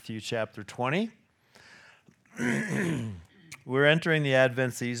Matthew chapter 20. We're entering the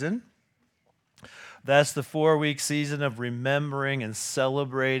Advent season. That's the 4-week season of remembering and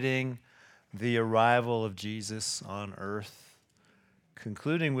celebrating the arrival of Jesus on earth,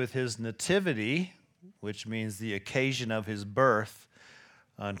 concluding with his nativity, which means the occasion of his birth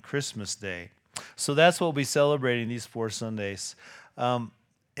on Christmas Day. So that's what we'll be celebrating these 4 Sundays.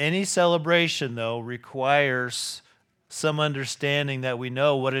 Any celebration, though, requires some understanding that we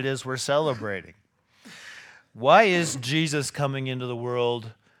know what it is we're celebrating. Why is Jesus coming into the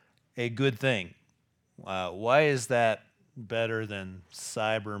world a good thing? Why is that better than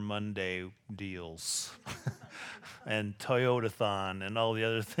Cyber Monday deals and Toyotathon and all the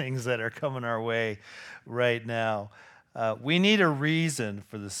other things that are coming our way right now? We need a reason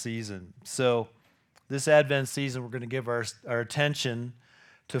for the season. So this Advent season, we're going to give our attention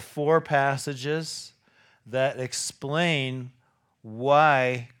to 4 passages that explain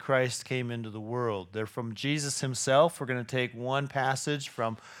why Christ came into the world. They're from Jesus himself. We're going to take one passage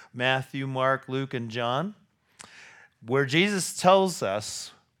from Matthew, Mark, Luke, and John, where Jesus tells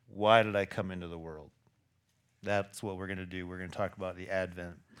us, why did I come into the world? That's what we're going to do. We're going to talk about the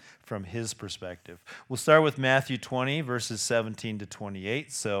Advent from his perspective. We'll start with Matthew 20, verses 17 to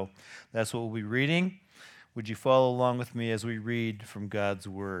 28. So that's what we'll be reading. Would you follow along with me as we read from God's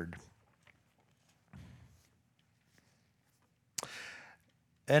Word?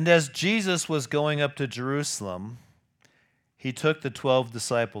 And as Jesus was going up to Jerusalem, he took the 12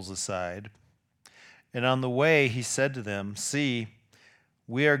 disciples aside, and on the way he said to them, "See,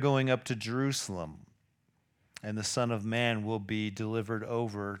 we are going up to Jerusalem, and the Son of Man will be delivered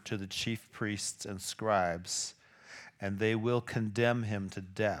over to the chief priests and scribes, and they will condemn him to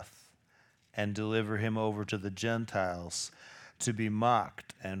death and deliver him over to the Gentiles to be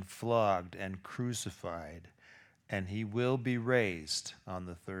mocked and flogged and crucified, and he will be raised on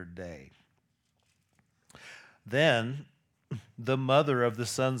the 3rd day." Then the mother of the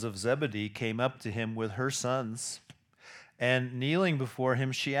sons of Zebedee came up to him with her sons, and kneeling before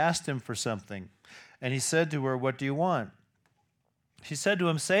him, she asked him for something. And he said to her, "What do you want?" She said to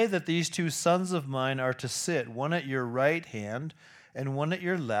him, "Say that these 2 sons of mine are to sit, one at your right hand and one at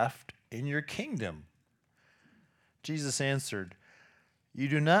your left, in your kingdom." Jesus answered, "You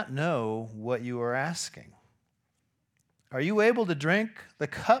do not know what you are asking. Are you able to drink the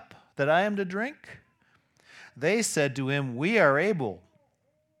cup that I am to drink?" They said to him, "We are able."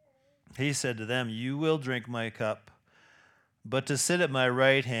 He said to them, "You will drink my cup, but to sit at my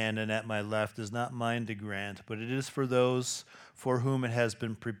right hand and at my left is not mine to grant, but it is for those for whom it has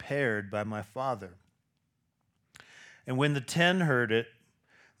been prepared by my Father." And when the 10 heard it,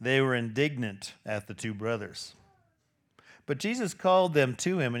 they were indignant at the 2 brothers. But Jesus called them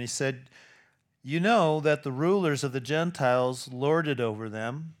to him, and he said, "You know that the rulers of the Gentiles lord it over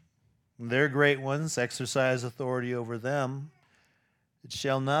them. Their great ones exercise authority over them. It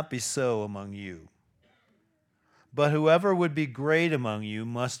shall not be so among you. But whoever would be great among you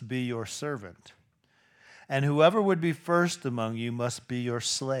must be your servant. And whoever would be first among you must be your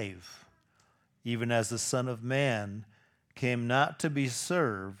slave, even as the Son of Man came not to be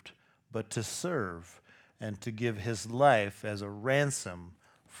served, but to serve, and to give his life as a ransom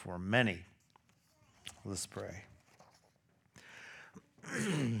for many." Let's pray.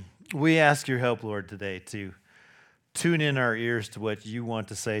 We ask your help, Lord, today to tune in our ears to what you want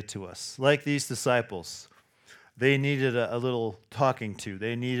to say to us. Like these disciples, they needed a little talking to.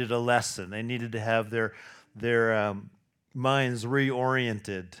 They needed a lesson. They needed to have their minds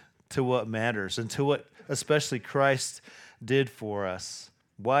reoriented to what matters and to what especially Christ did for us,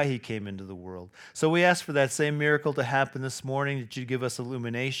 why he came into the world. So we ask for that same miracle to happen this morning, that you give us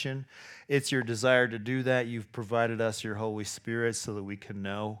illumination. It's your desire to do that. You've provided us your Holy Spirit so that we can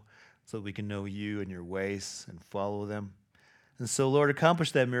know you and your ways and follow them. And so, Lord,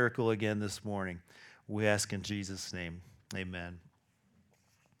 accomplish that miracle again this morning. We ask in Jesus' name, amen.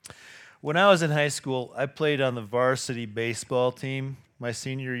 When I was in high school, I played on the varsity baseball team my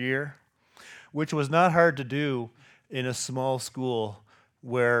senior year, which was not hard to do in a small school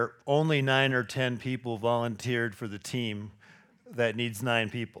where only 9 or 10 people volunteered for the team that needs 9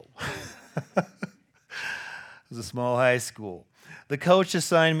 people. It was a small high school. The coach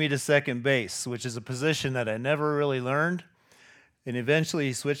assigned me to second base, which is a position that I never really learned, and eventually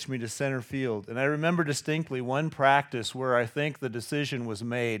he switched me to center field. And I remember distinctly one practice where I think the decision was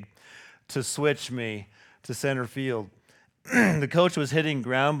made to switch me to center field. The coach was hitting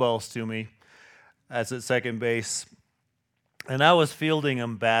ground balls to me as at second base, and I was fielding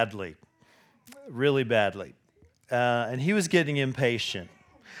them badly, really badly. And he was getting impatient.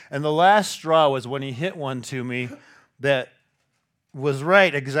 And the last straw was when he hit one to me that was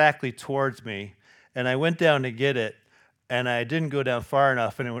right exactly towards me, and I went down to get it, and I didn't go down far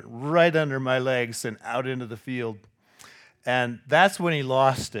enough, and it went right under my legs and out into the field. And that's when he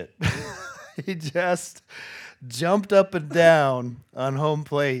lost it. He just jumped up and down on home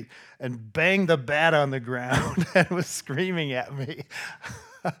plate and banged the bat on the ground and was screaming at me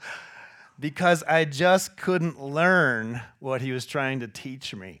because I just couldn't learn what he was trying to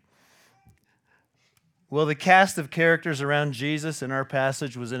teach me. Well, the cast of characters around Jesus in our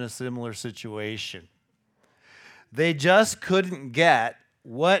passage was in a similar situation. They just couldn't get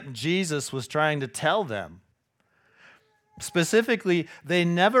what Jesus was trying to tell them. Specifically, they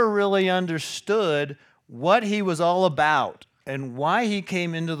never really understood what he was all about and why he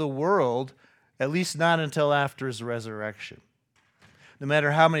came into the world, at least not until after his resurrection, no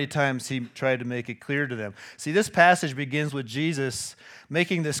matter how many times he tried to make it clear to them. See, this passage begins with Jesus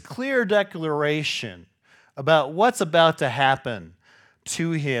making this clear declaration about what's about to happen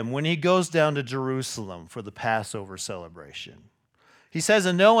to him when he goes down to Jerusalem for the Passover celebration. He says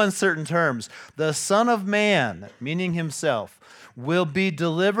in no uncertain terms, the Son of Man, meaning himself, will be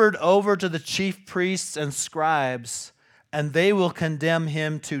delivered over to the chief priests and scribes, and they will condemn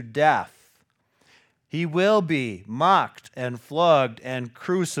him to death. He will be mocked and flogged and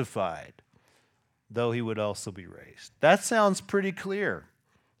crucified, though he would also be raised. That sounds pretty clear,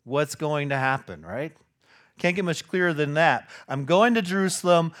 what's going to happen, right? Can't get much clearer than that. I'm going to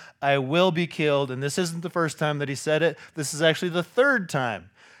Jerusalem. I will be killed. And this isn't the first time that he said it. This is actually the third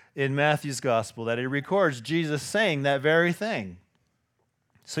time in Matthew's gospel that he records Jesus saying that very thing.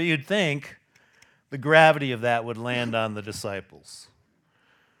 So you'd think the gravity of that would land on the disciples.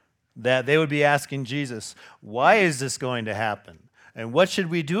 That they would be asking Jesus, why is this going to happen? And what should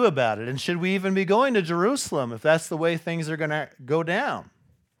we do about it? And should we even be going to Jerusalem if that's the way things are going to go down?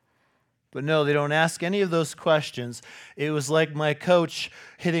 But no, they don't ask any of those questions. It was like my coach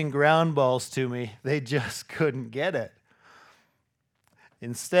hitting ground balls to me. They just couldn't get it.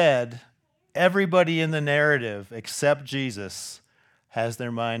 Instead, everybody in the narrative except Jesus has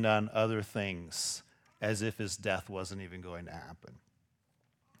their mind on other things, as if his death wasn't even going to happen.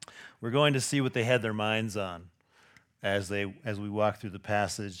 We're going to see what they had their minds on as we walk through the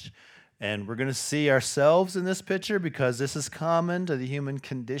passage. And we're going to see ourselves in this picture because this is common to the human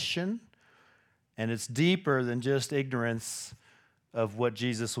condition. And it's deeper than just ignorance of what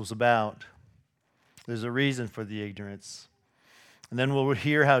Jesus was about. There's a reason for the ignorance. And then we'll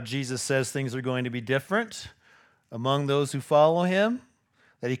hear how Jesus says things are going to be different among those who follow him,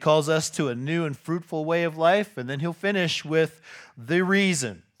 that he calls us to a new and fruitful way of life. And then he'll finish with the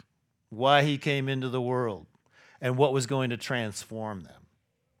reason why he came into the world and what was going to transform them.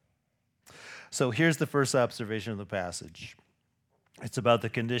 So here's the first observation of the passage. It's about the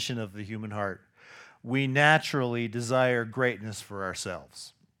condition of the human heart. We naturally desire greatness for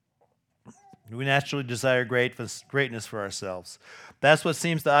ourselves. We naturally desire greatness for ourselves. That's what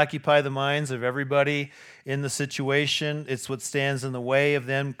seems to occupy the minds of everybody in the situation. It's what stands in the way of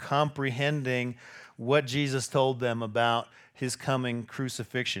them comprehending what Jesus told them about his coming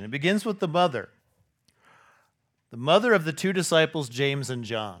crucifixion. It begins with the mother of the two disciples, James and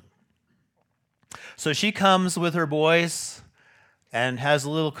John. So she comes with her boys and has a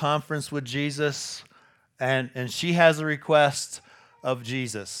little conference with Jesus. And she has a request of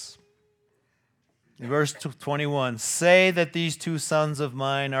Jesus. In verse 21, say that these two sons of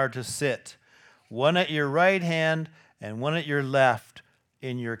mine are to sit, one at your right hand and one at your left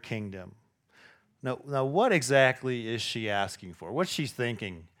in your kingdom. Now what exactly is she asking for? What's she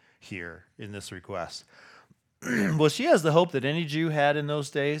thinking here in this request? Well, she has the hope that any Jew had in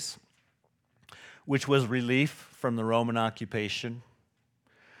those days, which was relief from the Roman occupation.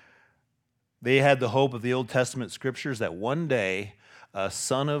 They had the hope of the Old Testament scriptures that one day a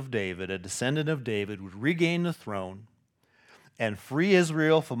son of David, a descendant of David, would regain the throne and free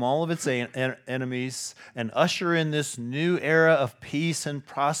Israel from all of its enemies and usher in this new era of peace and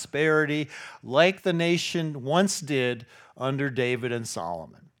prosperity like the nation once did under David and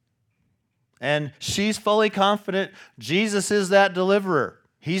Solomon. And she's fully confident Jesus is that deliverer.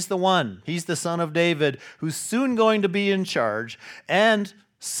 He's the one. He's the son of David who's soon going to be in charge. And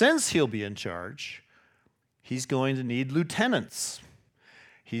since he'll be in charge, he's going to need lieutenants.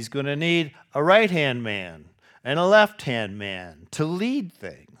 He's going to need a right-hand man and a left-hand man to lead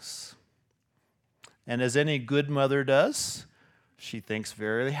things. And as any good mother does, she thinks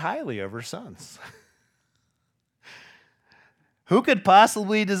very highly of her sons. Who could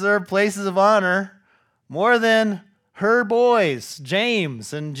possibly deserve places of honor more than her boys,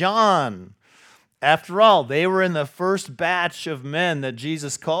 James and John? After all, they were in the first batch of men that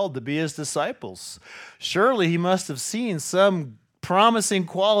Jesus called to be his disciples. Surely he must have seen some promising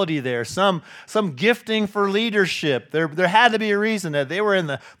quality there, some gifting for leadership. There had to be a reason that they were in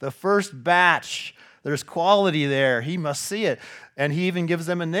the first batch. There's quality there. He must see it. And he even gives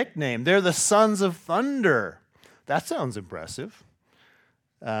them a nickname. They're the sons of thunder. That sounds impressive.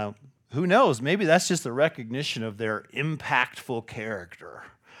 Who knows? Maybe that's just a recognition of their impactful character.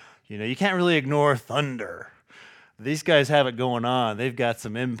 You can't really ignore thunder. These guys have it going on. They've got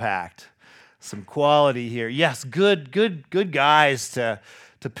some impact, some quality here. Yes, good guys to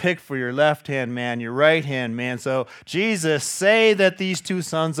pick for your left-hand man, your right-hand man. So, Jesus, say that these two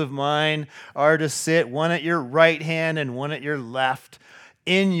sons of mine are to sit, one at your right hand and one at your left,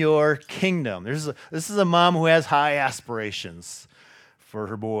 in your kingdom. This is a mom who has high aspirations for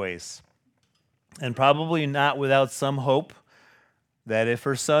her boys, and probably not without some hope that if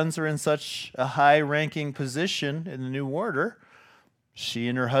her sons are in such a high-ranking position in the new order, she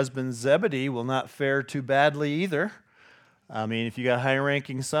and her husband Zebedee will not fare too badly either. I mean, if you got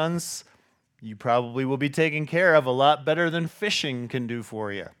high-ranking sons, you probably will be taken care of a lot better than fishing can do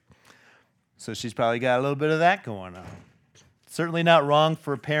for you. So she's probably got a little bit of that going on. Certainly not wrong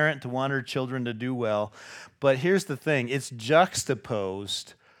for a parent to want her children to do well. But here's the thing. It's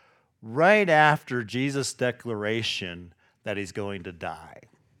juxtaposed right after Jesus' declaration that he's going to die.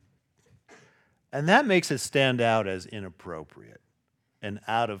 And that makes it stand out as inappropriate and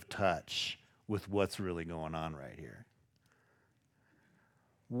out of touch with what's really going on right here.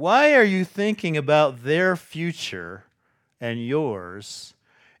 Why are you thinking about their future and yours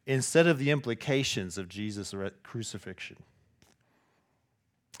instead of the implications of Jesus' crucifixion?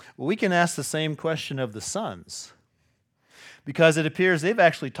 Well, we can ask the same question of the sons, because it appears they've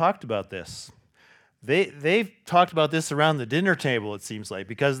actually talked about this. They've talked about this around the dinner table, it seems like,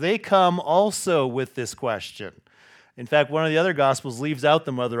 because they come also with this question. In fact, one of the other Gospels leaves out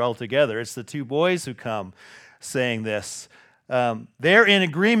the mother altogether. It's the two boys who come saying this. They're in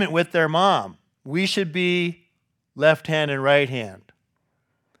agreement with their mom. We should be left hand and right hand.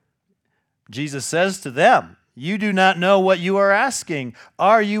 Jesus says to them, you do not know what you are asking.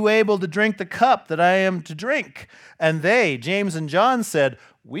 Are you able to drink the cup that I am to drink? And they, James and John, said,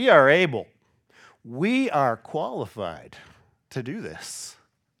 we are able. We are qualified to do this.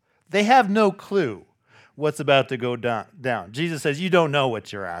 They have no clue what's about to go down. Jesus says, you don't know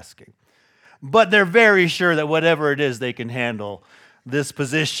what you're asking. But they're very sure that whatever it is, they can handle this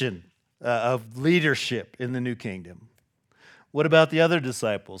position of leadership in the new kingdom. What about the other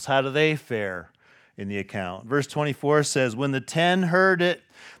disciples? How do they fare in the account? Verse 24 says, when the 10 heard it,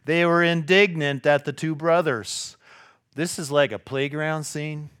 they were indignant at the two brothers. This is like a playground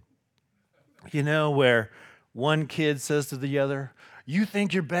scene, where one kid says to the other, you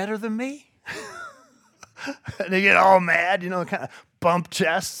think you're better than me? And they get all mad, kind of bump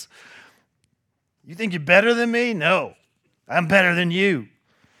chests. You think you're better than me? No, I'm better than you.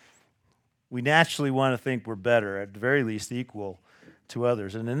 We naturally want to think we're better, at the very least equal to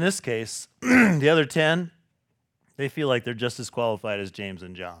others. And in this case, the other 10, they feel like they're just as qualified as James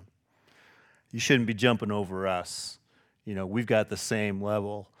and John. You shouldn't be jumping over us. We've got the same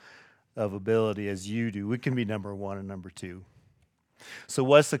level of ability as you do. We can be number one and number two. So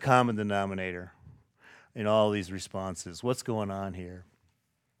what's the common denominator in all these responses? What's going on here?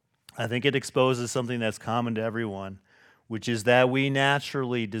 I think it exposes something that's common to everyone, which is that we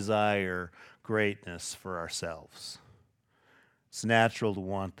naturally desire greatness for ourselves. It's natural to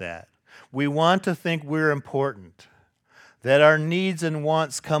want that. We want to think we're important, that our needs and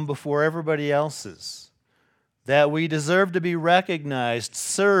wants come before everybody else's, that we deserve to be recognized,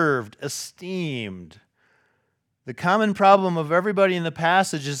 served, esteemed. The common problem of everybody in the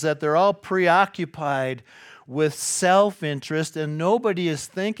passage is that they're all preoccupied with self-interest, and nobody is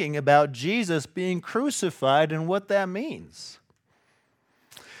thinking about Jesus being crucified and what that means.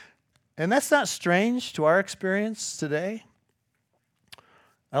 And that's not strange to our experience today.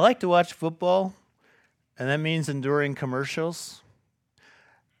 I like to watch football, and that means enduring commercials.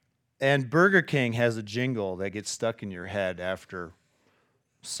 And Burger King has a jingle that gets stuck in your head after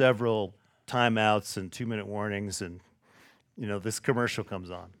several timeouts and 2-minute warnings, and this commercial comes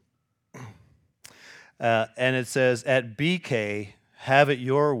on. And it says, at BK, have it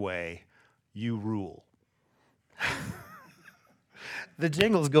your way, you rule. The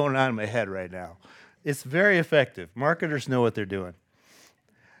jingle's going on in my head right now. It's very effective. Marketers know what they're doing.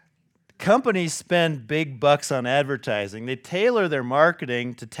 Companies spend big bucks on advertising. They tailor their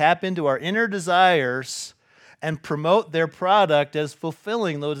marketing to tap into our inner desires and promote their product as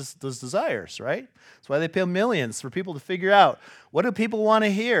fulfilling those desires, right? That's why they pay millions for people to figure out what do people want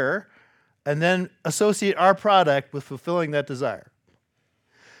to hear, and then associate our product with fulfilling that desire.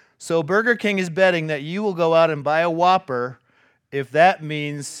 So Burger King is betting that you will go out and buy a Whopper if that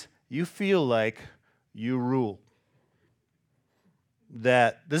means you feel like you rule.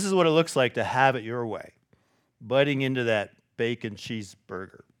 That this is what it looks like to have it your way. Biting into that bacon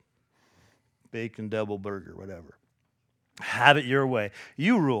cheeseburger, bacon double burger, whatever. Have it your way.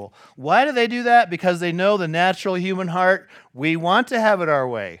 You rule. Why do they do that? Because they know the natural human heart. We want to have it our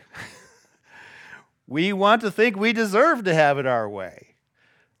way. We want to think we deserve to have it our way.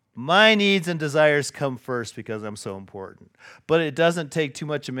 My needs and desires come first because I'm so important. But it doesn't take too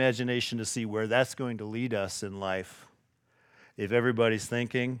much imagination to see where that's going to lead us in life. If everybody's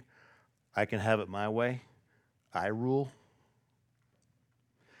thinking, I can have it my way, I rule.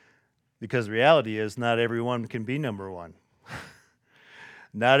 Because the reality is not everyone can be number one.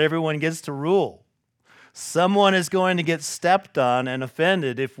 Not everyone gets to rule. Someone is going to get stepped on and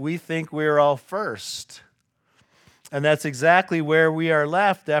offended if we think we're all first. And that's exactly where we are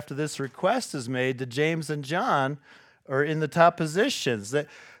left after this request is made to James and John are in the top positions.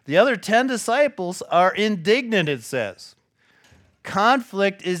 The other 10 disciples are indignant, it says.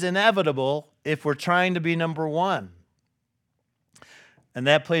 Conflict is inevitable if we're trying to be number one. And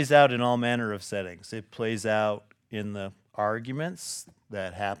that plays out in all manner of settings. It plays out in the arguments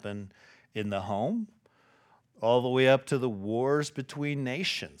that happen in the home, all the way up to the wars between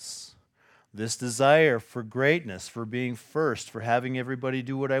nations. This desire for greatness, for being first, for having everybody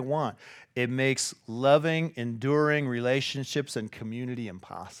do what I want, it makes loving, enduring relationships and community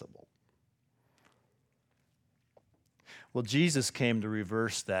impossible. Well, Jesus came to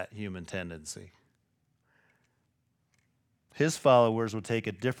reverse that human tendency. His followers will take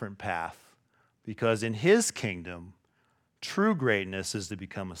a different path because in his kingdom, true greatness is to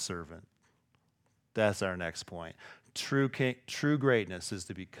become a servant. That's our next point. True greatness is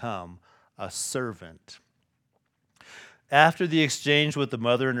to become a servant. After the exchange with the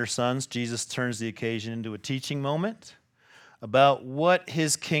mother and her sons, Jesus turns the occasion into a teaching moment about what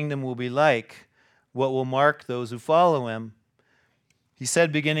his kingdom will be like, what will mark those who follow him. He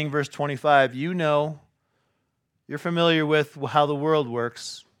said, beginning verse 25, you're familiar with how the world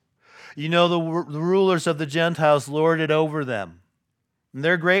works. You know the rulers of the Gentiles lord it over them. And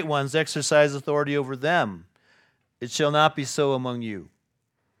their great ones exercise authority over them. It shall not be so among you.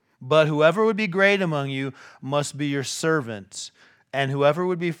 But whoever would be great among you must be your servant, and whoever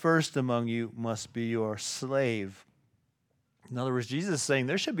would be first among you must be your slave. In other words, Jesus is saying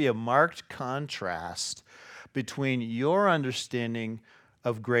there should be a marked contrast between your understanding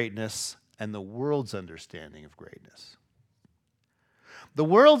of greatness and the world's understanding of greatness. The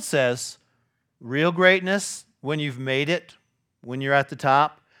world says real greatness, when you've made it, when you're at the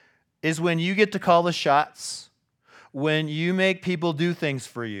top, is when you get to call the shots, when you make people do things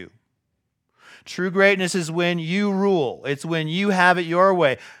for you. True greatness is when you rule. It's when you have it your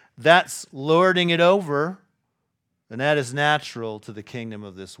way. That's lording it over, and that is natural to the kingdom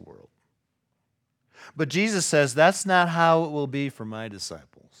of this world. But Jesus says that's not how it will be for my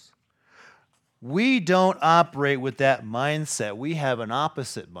disciples. We don't operate with that mindset. We have an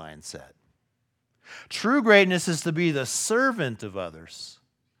opposite mindset. True greatness is to be the servant of others.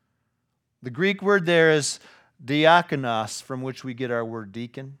 The Greek word there is diakonos, from which we get our word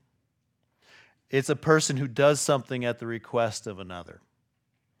deacon. It's a person who does something at the request of another.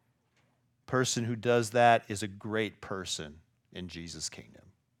 Person who does that is a great person in Jesus' kingdom.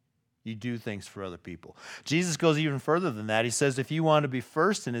 You do things for other people. Jesus goes even further than that. He says if you want to be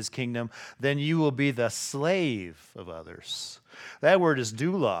first in his kingdom, then you will be the slave of others. That word is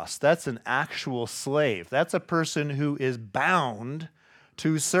doulos. That's an actual slave. That's a person who is bound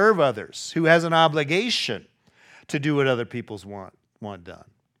to serve others, who has an obligation to do what other people want done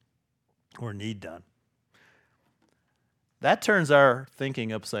or need done. That turns our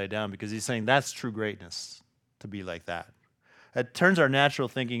thinking upside down because he's saying that's true greatness, to be like that. It turns our natural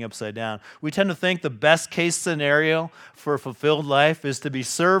thinking upside down. We tend to think the best case scenario for a fulfilled life is to be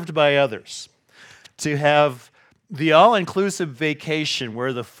served by others, to have the all-inclusive vacation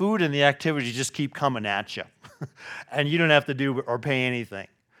where the food and the activities just keep coming at you, and you don't have to do or pay anything.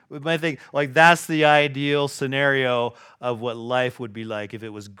 We might think like that's the ideal scenario of what life would be like if it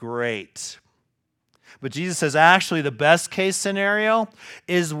was great. But Jesus says actually the best case scenario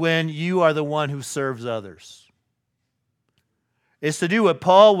is when you are the one who serves others. Is to do what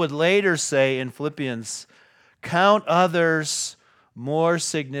Paul would later say in Philippians, count others more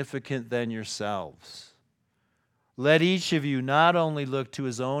significant than yourselves. Let each of you not only look to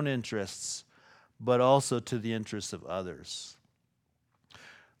his own interests, but also to the interests of others.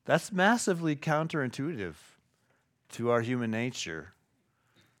 That's massively counterintuitive to our human nature.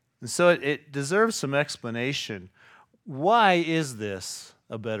 And so it deserves some explanation. Why is this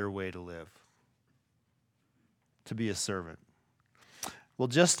a better way to live? To be a servant. Well,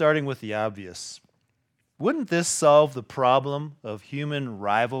 just starting with the obvious. Wouldn't this solve the problem of human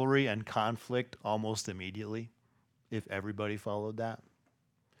rivalry and conflict almost immediately if everybody followed that?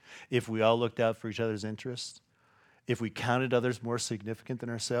 If we all looked out for each other's interests? If we counted others more significant than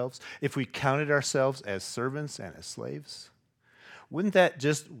ourselves? If we counted ourselves as servants and as slaves? Wouldn't that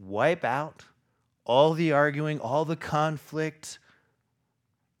just wipe out all the arguing, all the conflict?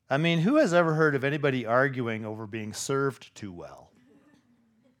 I mean, who has ever heard of anybody arguing over being served too well?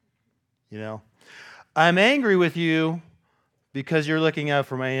 You know? I'm angry with you because you're looking out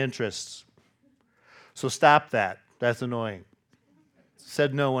for my interests. So stop that. That's annoying.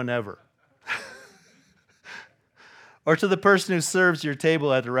 Said no one ever. Or to the person who serves your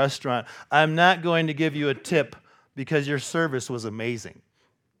table at the restaurant, I'm not going to give you a tip because your service was amazing.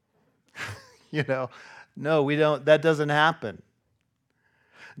 No, we don't. That doesn't happen.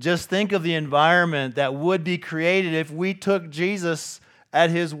 Just think of the environment that would be created if we took Jesus at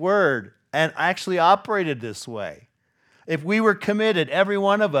his word and actually operated this way. If we were committed, every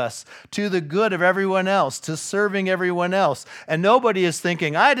one of us, to the good of everyone else, to serving everyone else, and nobody is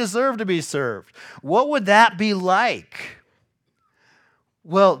thinking, I deserve to be served, what would that be like?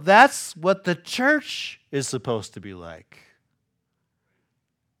 Well, that's what the church is supposed to be like.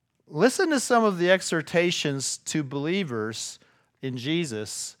 Listen to some of the exhortations to believers in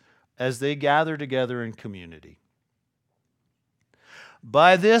Jesus as they gather together in community.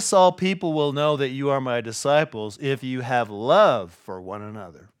 By this all people will know that you are my disciples if you have love for one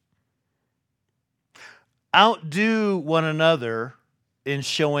another. Outdo one another in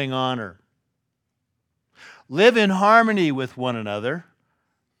showing honor. Live in harmony with one another.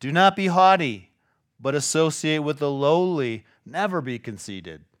 Do not be haughty, but associate with the lowly. Never be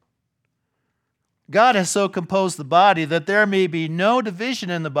conceited. God has so composed the body that there may be no division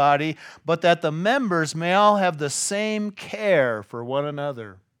in the body, but that the members may all have the same care for one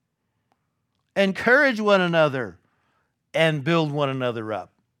another. Encourage one another and build one another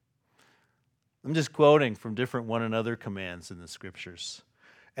up. I'm just quoting from different one another commands in the scriptures.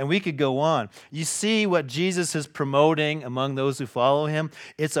 And we could go on. You see what Jesus is promoting among those who follow him?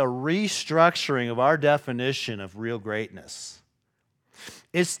 It's a restructuring of our definition of real greatness.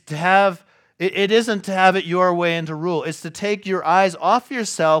 It isn't to have it your way and to rule. It's to take your eyes off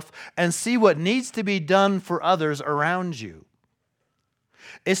yourself and see what needs to be done for others around you.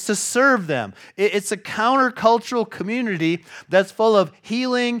 It's to serve them. It's a countercultural community that's full of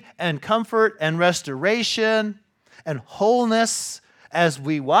healing and comfort and restoration and wholeness as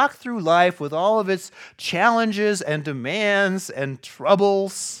we walk through life with all of its challenges and demands and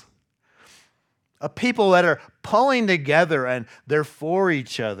troubles. A people that are pulling together and they're for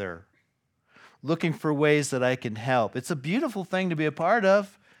each other, looking for ways that I can help. It's a beautiful thing to be a part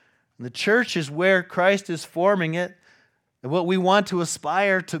of. And the church is where Christ is forming it and what we want to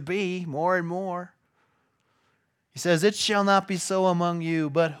aspire to be more and more. He says, it shall not be so among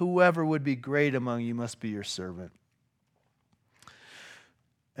you, but whoever would be great among you must be your servant.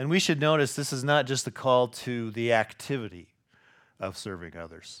 And we should notice this is not just a call to the activity of serving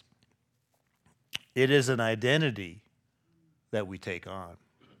others. It is an identity that we take on.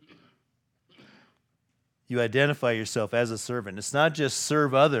 You identify yourself as a servant. It's not just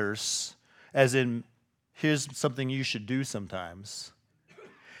serve others, as in, here's something you should do sometimes.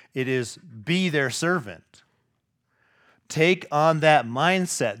 It is be their servant. Take on that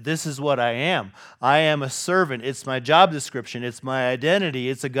mindset. This is what I am. I am a servant. It's my job description. It's my identity.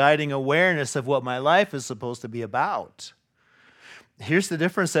 It's a guiding awareness of what my life is supposed to be about. Here's the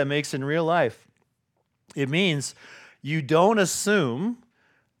difference that makes in real life. It means you don't assume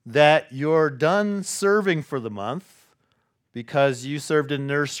that you're done serving for the month because you served in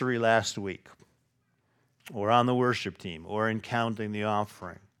nursery last week or on the worship team or in counting the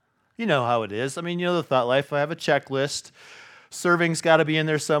offering. You know how it is. I mean, you know the thought life. I have a checklist. Serving's got to be in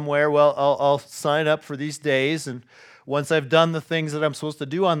there somewhere. Well, I'll sign up for these days, and once I've done the things that I'm supposed to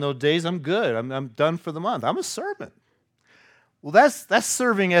do on those days, I'm good. I'm done for the month. I'm a servant. Well, that's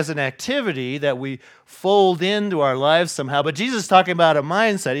serving as an activity that we fold into our lives somehow. But Jesus is talking about a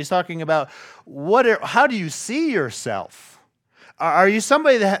mindset. He's talking about how do you see yourself? Are you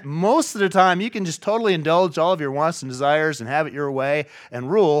somebody that most of the time you can just totally indulge all of your wants and desires and have it your way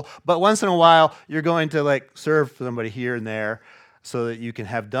and rule, but once in a while you're going to serve somebody here and there so that you can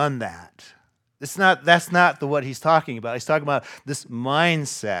have done that? That's not what he's talking about. He's talking about this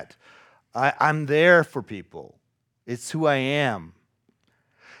mindset. I'm there for people. It's who I am.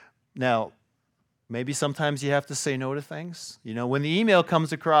 Now, maybe sometimes you have to say no to things. You know, when the email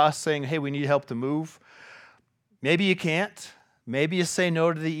comes across saying, hey, we need help to move, maybe you can't. Maybe you say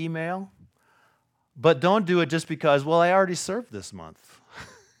no to the email. But don't do it just because, well, I already served this month.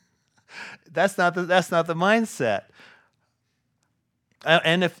 That's not the mindset.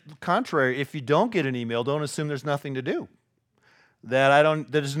 And if contrary, if you don't get an email, don't assume there's nothing to do.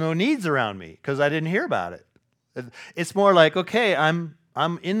 There's no needs around me because I didn't hear about it. It's more like, okay, I'm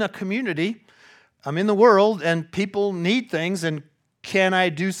in a community, I'm in the world, and people need things, and can I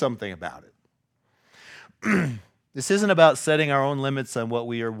do something about it? This isn't about setting our own limits on what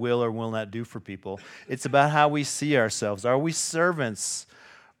we will or will not do for people. It's about how we see ourselves. Are we servants,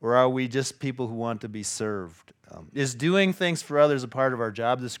 or are we just people who want to be served? Is doing things for others a part of our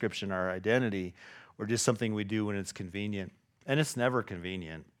job description, our identity, or just something we do when it's convenient? And it's never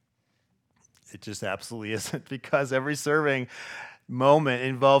convenient. It just absolutely isn't, because every serving moment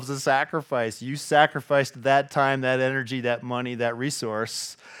involves a sacrifice. You sacrificed that time, that energy, that money, that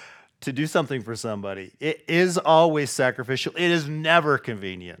resource to do something for somebody. It is always sacrificial. It is never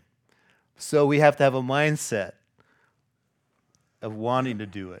convenient. So we have to have a mindset of wanting to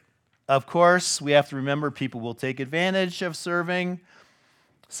do it. Of course, we have to remember people will take advantage of serving.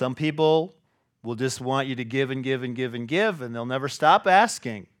 Some people will just want you to give and give and give and give, and they'll never stop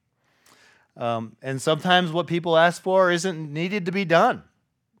asking. And sometimes what people ask for isn't needed to be done.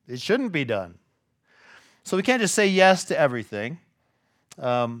 It shouldn't be done. So we can't just say yes to everything.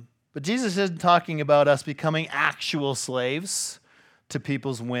 But Jesus isn't talking about us becoming actual slaves to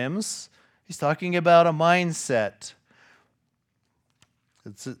people's whims. He's talking about a mindset.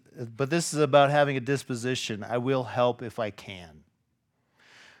 But this is about having a disposition. I will help if I can.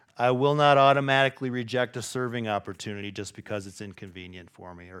 I will not automatically reject a serving opportunity just because it's inconvenient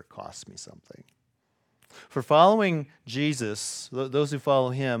for me or it costs me something. For following Jesus, those who follow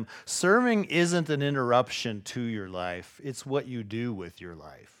him, serving isn't an interruption to your life. It's what you do with your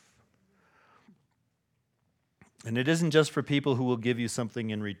life. And it isn't just for people who will give you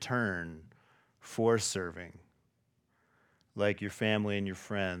something in return for serving, like your family and your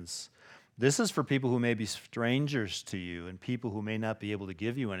friends. This is for people who may be strangers to you and people who may not be able to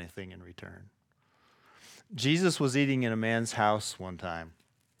give you anything in return. Jesus was eating in a man's house one time,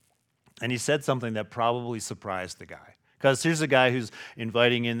 and he said something that probably surprised the guy. Because here's a guy who's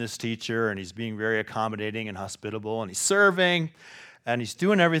inviting in this teacher, and he's being very accommodating and hospitable, and he's serving, and he's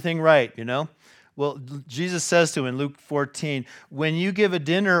doing everything right, you know? Well, Jesus says to him in Luke 14, when you give a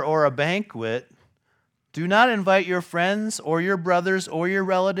dinner or a banquet, do not invite your friends or your brothers or your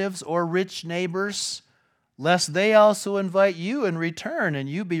relatives or rich neighbors, lest they also invite you in return and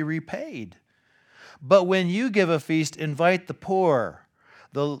you be repaid. But when you give a feast, invite the poor,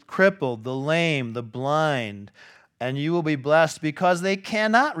 the crippled, the lame, the blind, and you will be blessed because they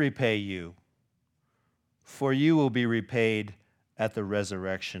cannot repay you, for you will be repaid at the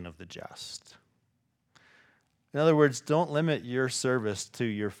resurrection of the just. In other words, don't limit your service to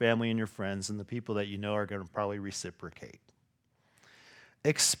your family and your friends and the people that you know are going to probably reciprocate.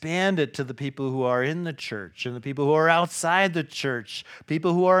 Expand it to the people who are in the church and the people who are outside the church,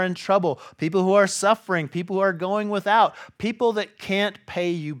 people who are in trouble, people who are suffering, people who are going without, people that can't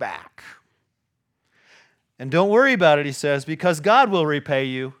pay you back. And don't worry about it, he says, because God will repay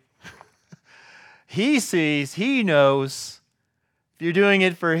you. He sees, he knows. If you're doing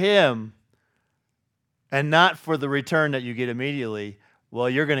it for him, and not for the return that you get immediately, well,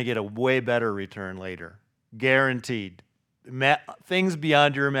 you're going to get a way better return later. Guaranteed. Things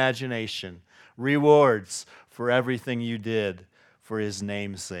beyond your imagination. Rewards for everything you did for his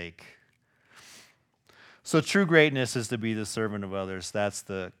name's sake. So true greatness is to be the servant of others. That's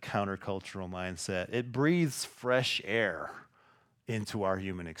the countercultural mindset. It breathes fresh air into our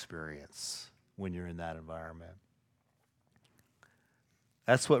human experience when you're in that environment.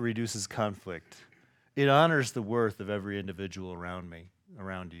 That's what reduces conflict. It honors the worth of every individual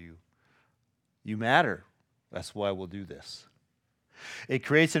around you. You matter. That's why we'll do this. It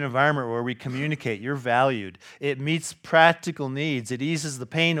creates an environment where we communicate. You're valued. It meets practical needs. It eases the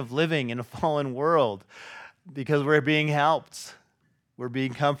pain of living in a fallen world because we're being helped. We're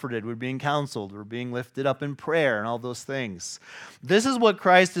being comforted. We're being counseled. We're being lifted up in prayer and all those things. This is what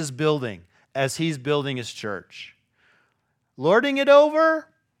Christ is building as he's building his church. Lording it over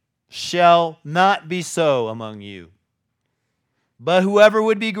shall not be so among you. But whoever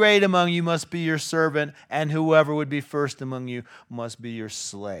would be great among you must be your servant, and whoever would be first among you must be your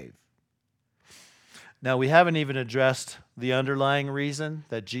slave. Now, we haven't even addressed the underlying reason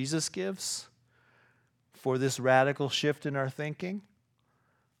that Jesus gives for this radical shift in our thinking.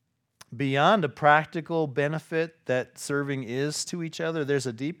 Beyond a practical benefit that serving is to each other, there's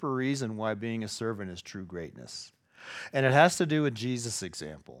a deeper reason why being a servant is true greatness. And it has to do with Jesus'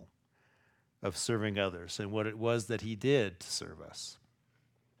 example of serving others and what it was that he did to serve us.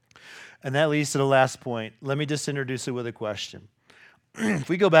 And that leads to the last point. Let me just introduce it with a question. If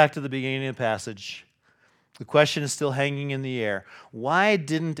we go back to the beginning of the passage, the question is still hanging in the air. Why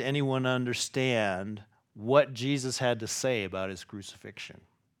didn't anyone understand what Jesus had to say about his crucifixion?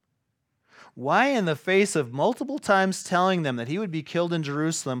 Why, in the face of multiple times telling them that he would be killed in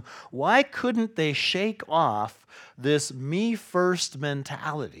Jerusalem, why couldn't they shake off this me first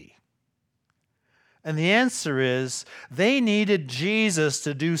mentality? And the answer is they needed Jesus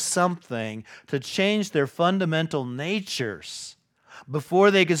to do something to change their fundamental natures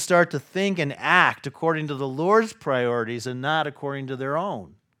before they could start to think and act according to the Lord's priorities and not according to their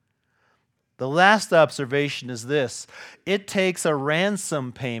own. The last observation is this: it takes a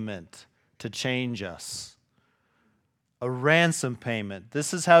ransom payment to change us. A ransom payment.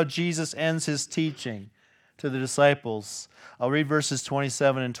 This is how Jesus ends his teaching to the disciples. I'll read verses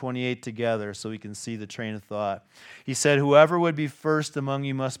 27 and 28 together so we can see the train of thought. He said, "Whoever would be first among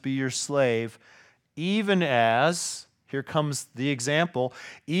you must be your slave, even as," here comes the example,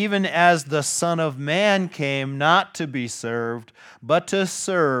 "even as the Son of Man came not to be served, but to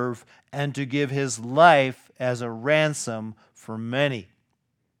serve and to give his life as a ransom for many."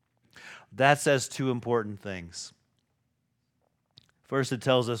 That says two important things. First, it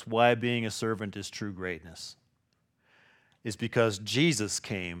tells us why being a servant is true greatness. It's because Jesus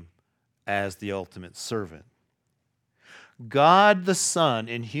came as the ultimate servant. God the Son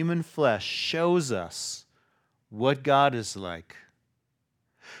in human flesh shows us what God is like,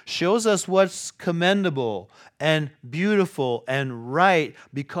 shows us what's commendable and beautiful and right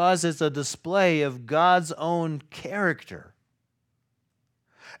because it's a display of God's own character.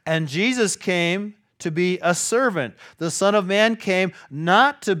 And Jesus came to be a servant. The Son of Man came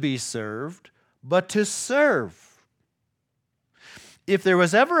not to be served, but to serve. If there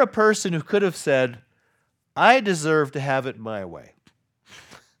was ever a person who could have said, "I deserve to have it my way.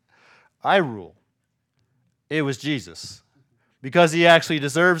 I rule," it was Jesus, because he actually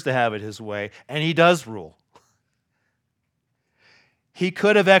deserves to have it his way, and he does rule. He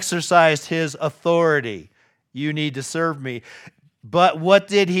could have exercised his authority. "You need to serve me." But what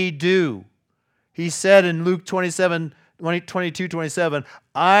did he do? He said in Luke 22:27,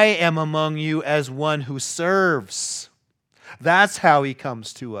 "I am among you as one who serves." That's how he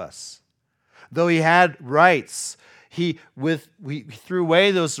comes to us. Though he had rights, he threw away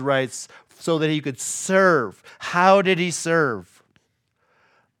those rights so that he could serve. How did he serve?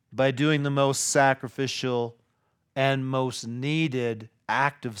 By doing the most sacrificial and most needed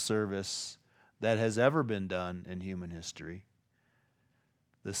act of service that has ever been done in human history.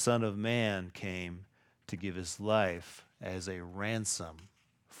 The Son of Man came to give his life as a ransom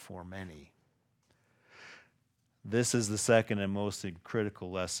for many. This is the second and most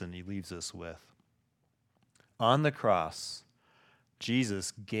critical lesson he leaves us with. On the cross,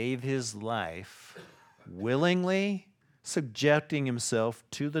 Jesus gave his life willingly, subjecting himself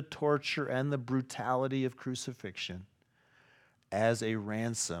to the torture and the brutality of crucifixion as a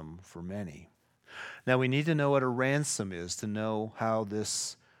ransom for many. Now, we need to know what a ransom is to know how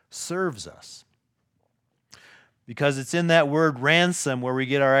this serves us. Because it's in that word ransom where we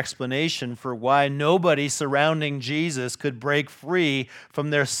get our explanation for why nobody surrounding Jesus could break free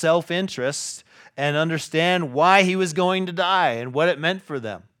from their self-interest and understand why he was going to die and what it meant for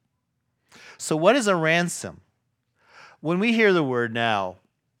them. So what is a ransom? When we hear the word now,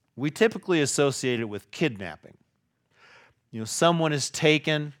 we typically associate it with kidnapping. Someone is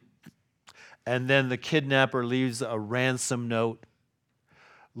taken, and then the kidnapper leaves a ransom note.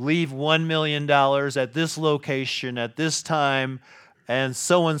 Leave $1 million at this location at this time, and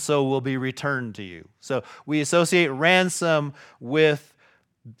so will be returned to you. So we associate ransom with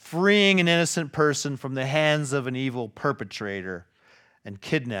freeing an innocent person from the hands of an evil perpetrator and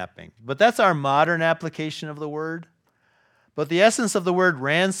kidnapping. But that's our modern application of the word. But the essence of the word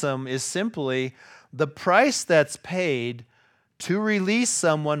ransom is simply the price that's paid to release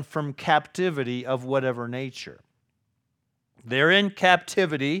someone from captivity of whatever nature. They're in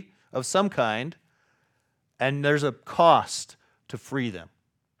captivity of some kind, and there's a cost to free them.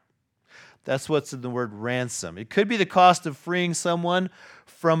 That's what's in the word ransom. It could be the cost of freeing someone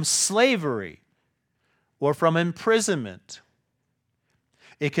from slavery or from imprisonment.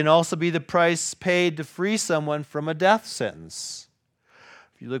 It can also be the price paid to free someone from a death sentence.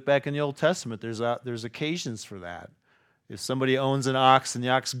 If you look back in the Old Testament, there's occasions for that. If somebody owns an ox and the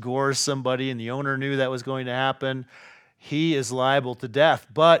ox gores somebody and the owner knew that was going to happen, he is liable to death,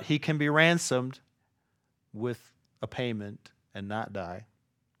 but he can be ransomed with a payment and not die.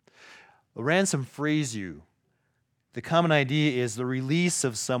 A ransom frees you. The common idea is the release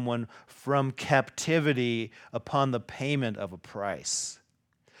of someone from captivity upon the payment of a price.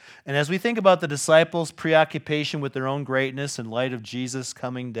 And as we think about the disciples' preoccupation with their own greatness in light of Jesus'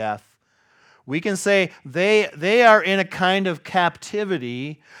 coming death, we can say they are in a kind of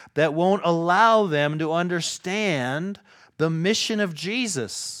captivity that won't allow them to understand the mission of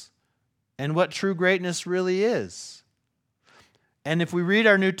Jesus and what true greatness really is. And if we read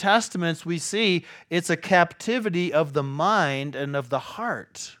our New Testaments, we see it's a captivity of the mind and of the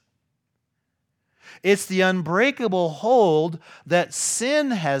heart. It's the unbreakable hold that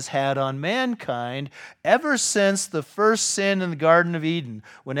sin has had on mankind ever since the first sin in the Garden of Eden,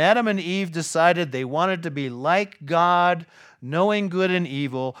 when Adam and Eve decided they wanted to be like God, knowing good and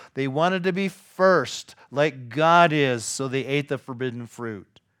evil. They wanted to be first, like God is, so they ate the forbidden fruit.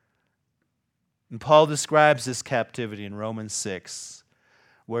 And Paul describes this captivity in Romans 6,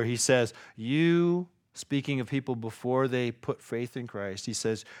 where he says, you, speaking of people before they put faith in Christ, he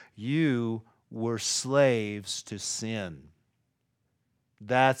says, you were slaves to sin.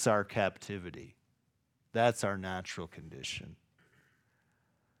 That's our captivity. That's our natural condition.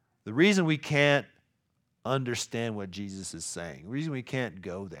 The reason we can't understand what Jesus is saying, the reason we can't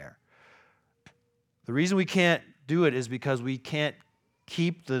go there, the reason we can't do it is because we can't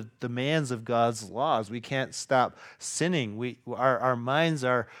keep the demands of God's laws. We can't stop sinning. Our minds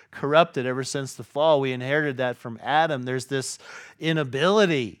are corrupted ever since the fall. We inherited that from Adam. There's this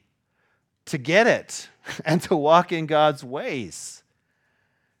inability to get it and to walk in God's ways.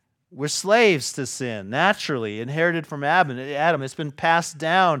 We're slaves to sin, naturally, inherited from Adam. It's been passed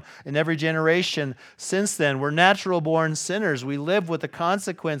down in every generation since then. We're natural-born sinners. We live with the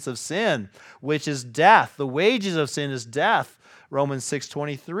consequence of sin, which is death. The wages of sin is death, Romans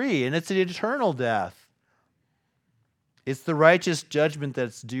 6:23, and it's an eternal death. It's the righteous judgment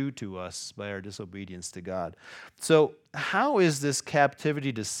that's due to us by our disobedience to God. So how is this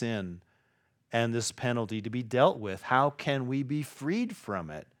captivity to sin and this penalty to be dealt with? How can we be freed from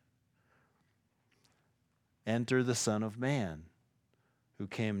it? Enter the Son of Man, who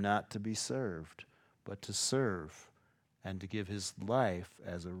came not to be served, but to serve and to give his life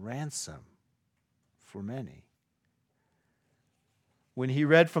as a ransom for many. When he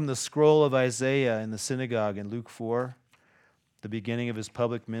read from the scroll of Isaiah in the synagogue in Luke 4, the beginning of his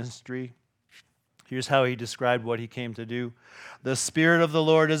public ministry, here's how he described what he came to do. The Spirit of the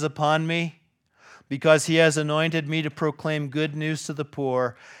Lord is upon me, because he has anointed me to proclaim good news to the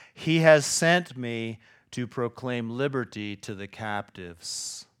poor. He has sent me to proclaim liberty to the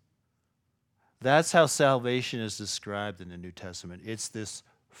captives. That's how salvation is described in the New Testament. It's this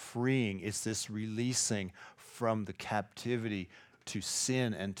freeing, it's this releasing from the captivity to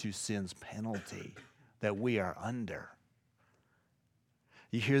sin and to sin's penalty that we are under.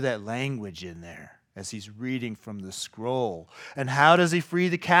 You hear that language in there as he's reading from the scroll. And how does he free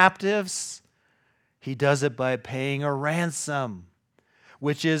the captives? He does it by paying a ransom,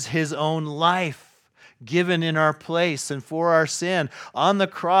 which is his own life, given in our place and for our sin. On the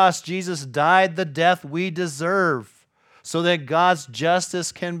cross, Jesus died the death we deserve so that God's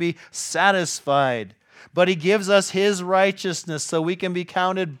justice can be satisfied. But he gives us his righteousness so we can be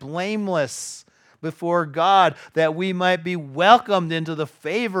counted blameless before God, that we might be welcomed into the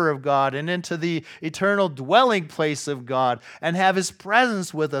favor of God and into the eternal dwelling place of God and have his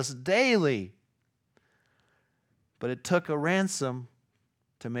presence with us daily. But it took a ransom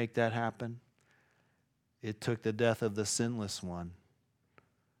to make that happen. It took the death of the sinless one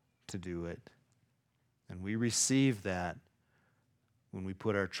to do it. And we receive that when we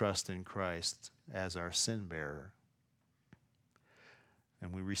put our trust in Christ as our sin bearer.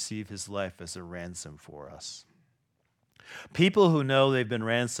 And we receive his life as a ransom for us. People who know they've been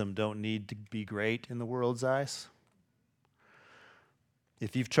ransomed don't need to be great in the world's eyes.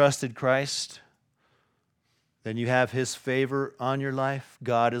 If you've trusted Christ, then you have his favor on your life.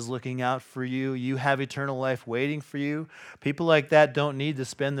 God is looking out for you. You have eternal life waiting for you. People like that don't need to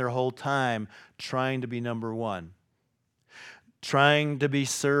spend their whole time trying to be number one, trying to be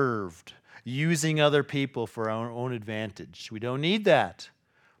served, using other people for our own advantage. We don't need that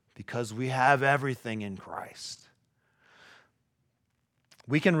because we have everything in Christ.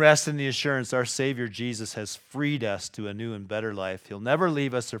 We can rest in the assurance our Savior Jesus has freed us to a new and better life. He'll never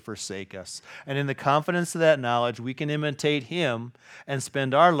leave us or forsake us. And in the confidence of that knowledge, we can imitate him and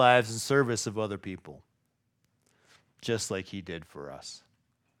spend our lives in service of other people, just like he did for us.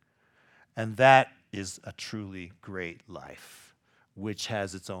 And that is a truly great life, which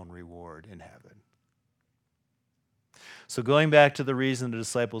has its own reward in heaven. So going back to the reason the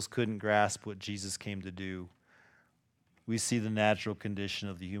disciples couldn't grasp what Jesus came to do, we see the natural condition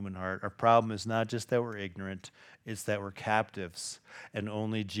of the human heart. Our problem is not just that we're ignorant, it's that we're captives, and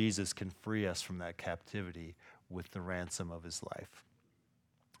only Jesus can free us from that captivity with the ransom of his life.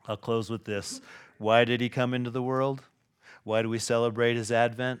 I'll close with this. Why did he come into the world? Why do we celebrate his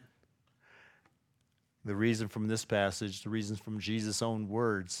advent? The reason from this passage, the reason from Jesus' own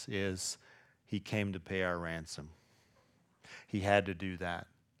words is he came to pay our ransom. He had to do that,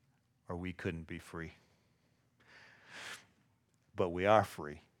 or we couldn't be free. But we are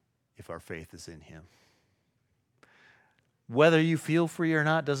free if our faith is in him. Whether you feel free or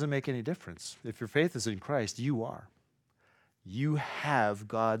not doesn't make any difference. If your faith is in Christ, you are. You have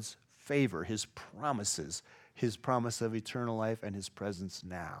God's favor, his promises, his promise of eternal life and his presence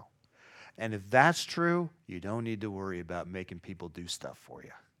now. And if that's true, you don't need to worry about making people do stuff for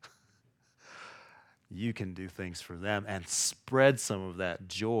you. You can do things for them and spread some of that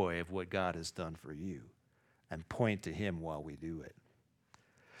joy of what God has done for you and point to him while we do it.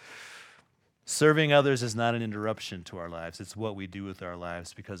 Serving others is not an interruption to our lives. It's what we do with our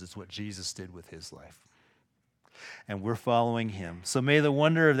lives because it's what Jesus did with his life. And we're following him. So may the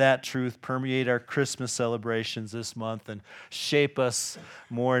wonder of that truth permeate our Christmas celebrations this month and shape us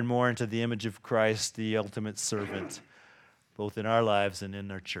more and more into the image of Christ, the ultimate servant, both in our lives and in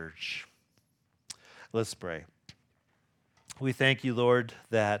our church. Let's pray. We thank you, Lord,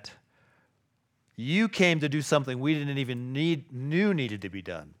 that you came to do something we didn't even knew needed to be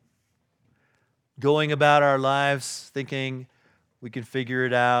done. Going about our lives thinking we can figure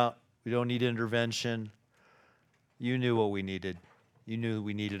it out, we don't need intervention. You knew what we needed. You knew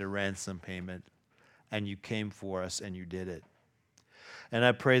we needed a ransom payment, and you came for us, and you did it. And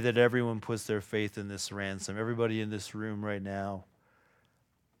I pray that everyone puts their faith in this ransom, everybody in this room right now,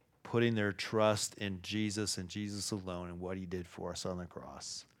 putting their trust in Jesus and Jesus alone and what he did for us on the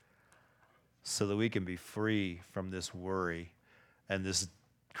cross, so that we can be free from this worry and this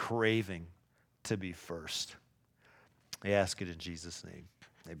craving to be first. I ask it in Jesus' name.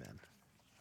 Amen.